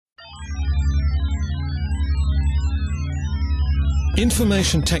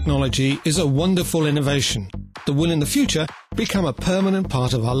Information technology is a wonderful innovation that will in the future become a permanent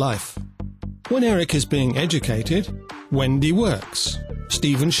part of our life. When Eric is being educated, Wendy works,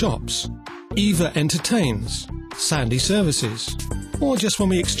 Stephen shops, Eva entertains, Sandy services, or just when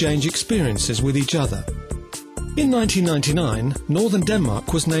we exchange experiences with each other. In 1999, Northern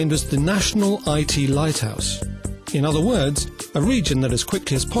Denmark was named as the National IT Lighthouse. In other words, a region that as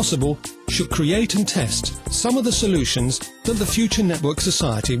quickly as possible should create and test some of the solutions that the future network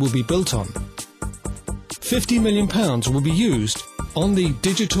society will be built on. £50 million will be used on the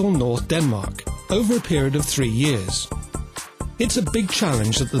Digital North Denmark over a period of 3 years. It's a big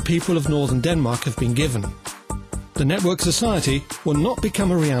challenge that the people of Northern Denmark have been given. The network society will not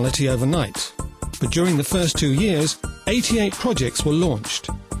become a reality overnight, but during the first 2 years, 88 projects were launched.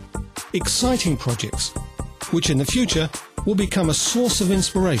 Exciting projects, which in the future will become a source of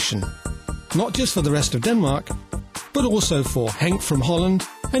inspiration, not just for the rest of Denmark, but also for Henk from Holland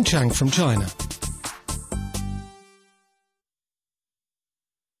and Chang from China.